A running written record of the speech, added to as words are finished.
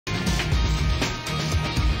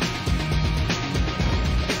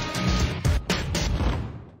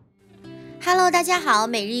Hello， 大家好，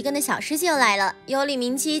每日一更的小师姐又来了。由李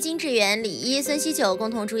明基、金智媛、李一、孙锡久共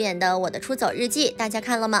同主演的《我的出走日记》，大家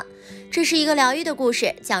看了吗？这是一个疗愈的故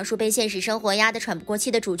事，讲述被现实生活压得喘不过气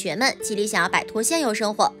的主角们，极力想要摆脱现有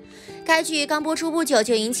生活。该剧刚播出不久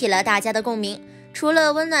就引起了大家的共鸣，除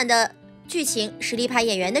了温暖的剧情，实力派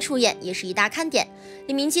演员的出演也是一大看点。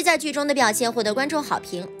李明基在剧中的表现获得观众好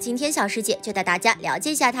评，今天小师姐就带大家了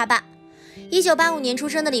解一下他吧。1985年出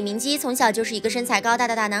生的李明基，从小就是一个身材高大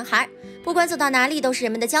的大男孩，不管走到哪里都是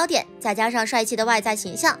人们的焦点，再加上帅气的外在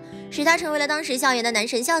形象，使他成为了当时校园的男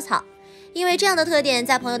神校草。因为这样的特点，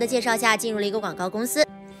在朋友的介绍下进入了一个广告公司，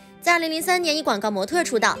在2003年以广告模特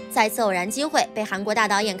出道，再次偶然机会被韩国大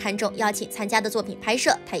导演看中，邀请参加的作品拍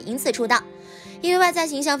摄，他也因此出道。因为外在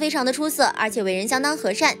形象非常的出色，而且为人相当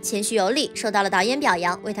和善、谦虚有礼，受到了导演表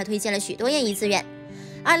扬，为他推荐了许多演艺资源。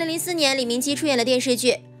2004年，李明基出演了电视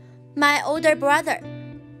剧My Older Brother，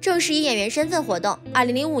 正式以演员身份活动。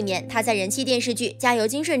2005年，他在人气电视剧《加油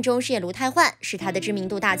金顺》中饰演卢泰焕，使他的知名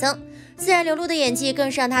度大增。自然流露的演技更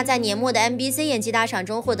是让他在年末的 MBC 演技大赏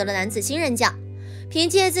中获得了男子新人奖。凭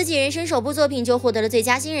借自己人生首部作品就获得了最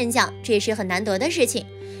佳新人奖，这也是很难得的事情。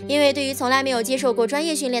因为对于从来没有接受过专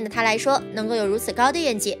业训练的他来说，能够有如此高的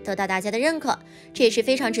演技得到大家的认可，这也是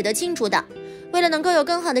非常值得庆祝的。为了能够有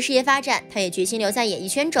更好的事业发展，他也决心留在演艺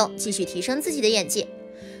圈中，继续提升自己的演技。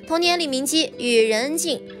同年，李明基与任恩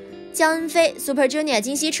静、姜恩飞、Super Junior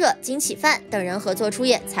金希澈、金启范等人合作出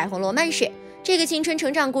演《彩虹罗曼史》。这个青春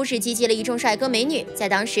成长故事集结了一众帅哥美女，在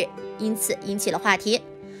当时因此引起了话题。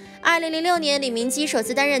2006年，李明基首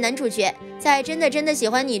次担任男主角，在《真的喜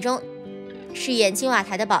欢你》中饰演青瓦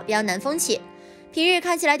台的保镖南风起。平日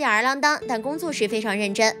看起来吊儿郎当，但工作时非常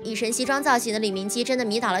认真，一身西装造型的李明基真的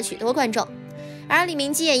迷倒了许多观众。而李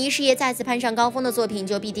明基演艺事业再次攀上高峰的作品，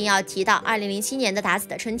就必定要提到2007年的《打死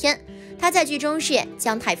的春天》。他在剧中饰演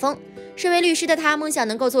姜泰峰。身为律师的他，梦想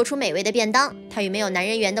能够做出美味的便当。他与没有男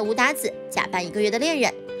人缘的吴达子假扮1个月的恋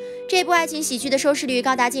人。这部爱情喜剧的收视率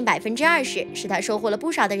高达近20%，使他收获了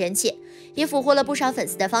不少的人气，也俘获了不少粉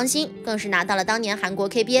丝的芳心，更是拿到了当年韩国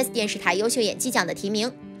KBS 电视台优秀演技奖的提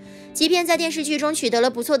名。即便在电视剧中取得了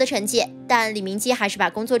不错的成绩，但李明基还是把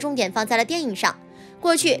工作重点放在了电影上。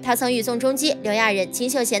过去，他曾与宋仲基、刘亚仁、金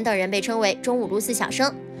秀贤等人被称为忠武路四小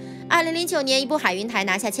生。2009年，一部《海云台》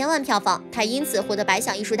拿下1000万票房，他因此获得百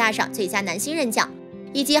想艺术大赏最佳男新人奖，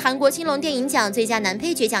以及韩国青龙电影奖最佳男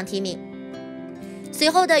配角奖提名。随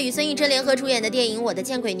后的与孙艺珍联合主演的电影《我的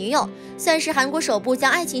见鬼女友》，算是韩国首部将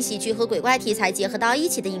爱情喜剧和鬼怪题材结合到一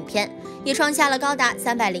起的影片，也创下了高达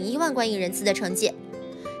301万观影人次的成绩。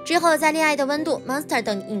之后，在《恋爱的温度》、《Monster》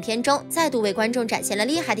等影片中，再度为观众展现了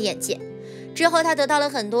厉害的演技。之后，他得到了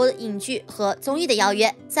很多影剧和综艺的邀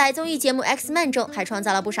约，在综艺节目《X-Men》中还创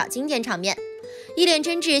造了不少经典场面。一脸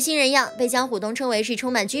真挚新人样，被江虎东称为是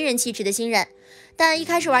充满军人气质的新人。但一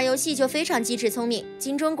开始玩游戏就非常机智聪明，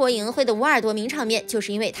金中国影恩会的捂耳朵名场面就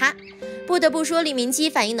是因为他。不得不说，李明基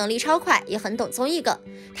反应能力超快，也很懂综艺梗。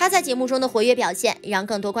他在节目中的活跃表现，让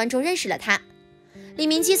更多观众认识了他。李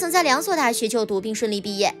明基曾在2所大学就读并顺利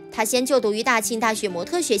毕业，他先就读于大庆大学模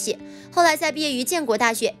特学系，后来再毕业于建国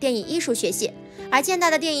大学电影艺术学系。而建大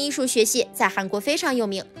的电影艺术学系在韩国非常有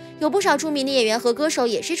名，有不少著名的演员和歌手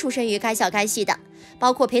也是出身于该校该系的，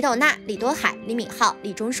包括裴斗娜、李多海、李敏镐、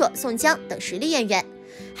李钟硕、宋江等实力演员，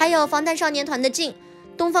还有防弹少年团的静、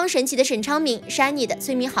东方神起的沈昌明、山妮的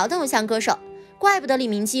崔明豪等偶像歌手。怪不得李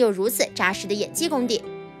明基有如此扎实的演技功底。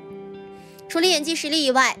除了演技实力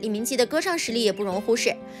以外，李明基的歌唱实力也不容忽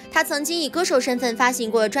视。他曾经以歌手身份发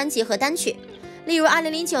行过专辑和单曲，例如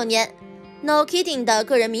2009年 No Kidding 的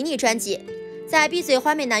个人迷你专辑，在闭嘴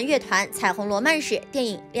花美男乐团、彩虹罗曼史、电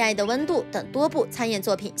影《恋爱的温度》等多部参演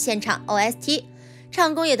作品现场 OST，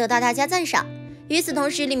 唱功也得到大家赞赏。与此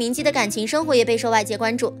同时，李明基的感情生活也备受外界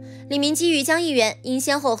关注。李明基与姜艺媛因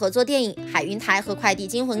先后合作电影《海云台》和《快递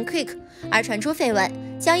惊魂 Quick》而传出绯闻，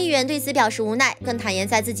姜艺媛对此表示无奈，更坦言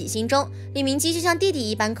在自己心中，李明基就像弟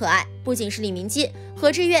弟一般可爱。不仅是李明基，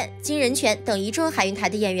何志远、金仁权等一众海云台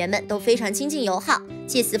的演员们都非常亲近友好，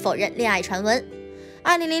借此否认恋爱传闻。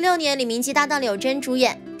2006年，李明基搭档柳珍主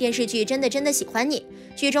演电视剧《真的喜欢你》，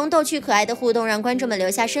剧中逗趣可爱的互动让观众们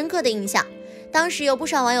留下深刻的印象。当时有不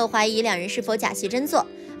少网友怀疑两人是否假戏真做，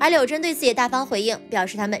而柳珍对此也大方回应，表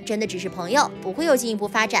示他们真的只是朋友，不会有进一步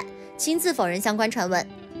发展，亲自否认相关传闻。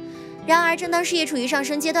然而，正当事业处于上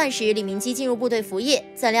升阶段时，李明基进入部队服役，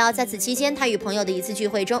怎料在此期间，他与朋友的一次聚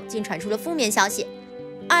会中竟传出了负面消息。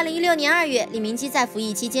2016年2月，李明基在服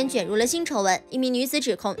役期间卷入了性丑闻，一名女子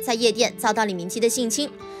指控在夜店遭到李明基的性侵。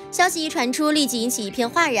消息一传出，立即引起一片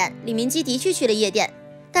哗然。李明基的确去了夜店，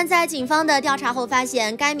但在警方的调查后发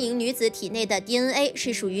现，该名女子体内的 DNA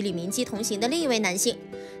是属于李明基同行的另一位男性。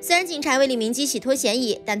虽然警察为李明基洗脱嫌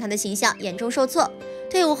疑，但他的形象严重受挫。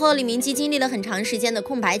退伍后，李明基经历了很长时间的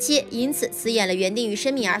空白期，因此辞演了原定与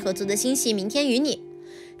申敏儿合作的新戏《明天与你》。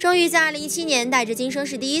终于在2017年带着今生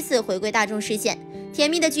是第一次回归大众视线，甜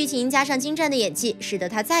蜜的剧情加上精湛的演技，使得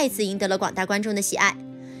他再一次赢得了广大观众的喜爱。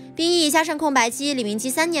兵役加上空白期，李明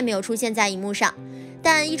基3年没有出现在荧幕上，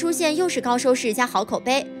但一出现又是高收视加好口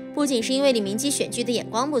碑。不仅是因为李明基选剧的眼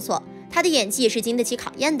光不错，他的演技也是经得起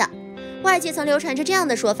考验的。外界曾流传着这样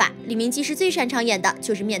的说法，李明基是最擅长演的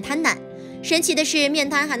就是面瘫男。神奇的是，面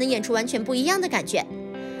瘫还能演出完全不一样的感觉。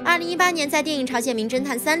2018年在电影《朝鲜名侦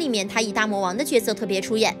探3》里面，他以大魔王的角色特别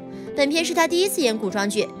出演。本片是他第一次演古装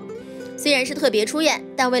剧，虽然是特别出演，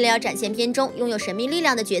但为了要展现片中拥有神秘力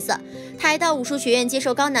量的角色，他还到武术学院接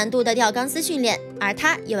受高难度的吊钢丝训练，而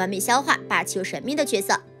他也完美消化霸气又神秘的角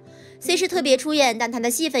色。虽是特别出演，但他的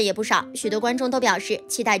戏份也不少，许多观众都表示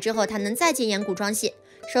期待之后他能再接演古装戏，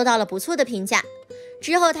收到了不错的评价。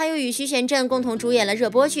之后他又与徐玄振共同主演了热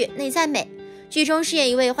播剧《内在美》，剧中饰演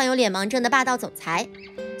一位患有脸盲症的霸道总裁。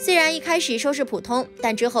虽然一开始收视普通，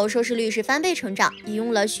但之后收视率是翻倍成长，引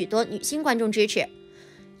用了许多女性观众支持。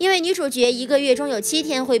因为女主角1个月中有7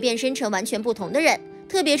天会变身成完全不同的人，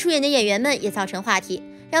特别出演的演员们也造成话题，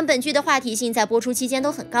让本剧的话题性在播出期间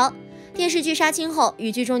都很高。电视剧杀青后，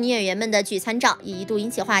与剧中女演员们的聚餐照也一度引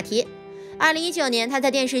起话题。2019年，她在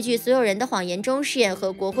电视剧《所有人的谎言》中饰演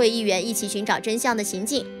和国会议员一起寻找真相的刑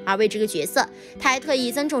警，而为这个角色，她还特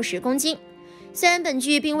意增重10公斤。虽然本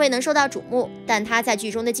剧并未能受到瞩目，但她在剧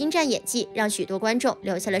中的精湛演技让许多观众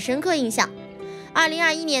留下了深刻印象。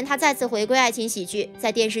2021年，她再次回归爱情喜剧，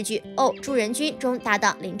在电视剧《哦，助人君》中搭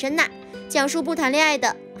档林珍娜，讲述不谈恋爱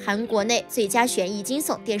的韩国内最佳悬疑惊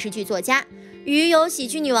悚电视剧作家，与有喜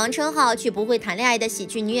剧女王称号却不会谈恋爱的喜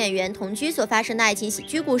剧女演员同居所发生的爱情喜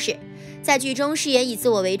剧故事。在剧中饰演以自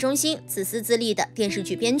我为中心、自私自利的电视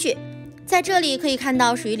剧编剧，在这里可以看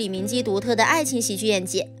到属于李明基独特的爱情喜剧演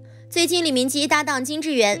技。最近，李明基搭档金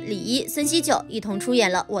智媛、李一、孙锡久一同出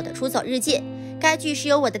演了《我的出走日记》。该剧是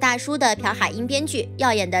由我的大叔的朴海英编剧、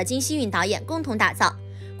耀眼的金希允导演共同打造。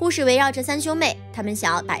故事围绕着3兄妹，他们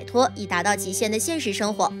想要摆脱已达到极限的现实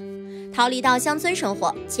生活，逃离到乡村生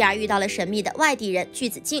活，继而遇到了神秘的外地人巨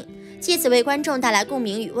子敬，借此为观众带来共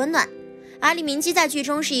鸣与温暖。而李明基在剧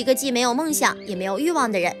中是一个既没有梦想也没有欲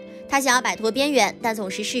望的人，他想要摆脱边缘，但总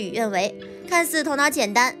是事与愿违。看似头脑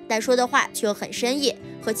简单，但说的话却又很深意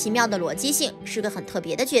和奇妙的逻辑性，是个很特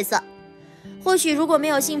别的角色。或许如果没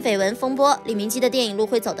有性绯闻风波，李明基的电影路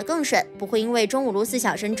会走得更顺，不会因为忠武路4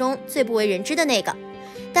小生中最不为人知的那个。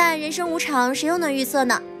但人生无常，谁又能预测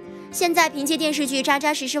呢？现在凭借电视剧扎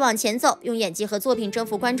扎实实往前走，用演技和作品征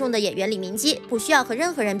服观众的演员李明基，不需要和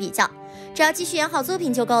任何人比较，只要继续演好作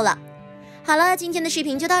品就够了。好了，今天的视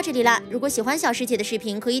频就到这里了。如果喜欢小师姐的视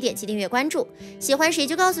频，可以点击订阅关注。喜欢谁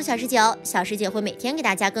就告诉小师姐哦，小师姐会每天给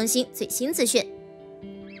大家更新最新资讯。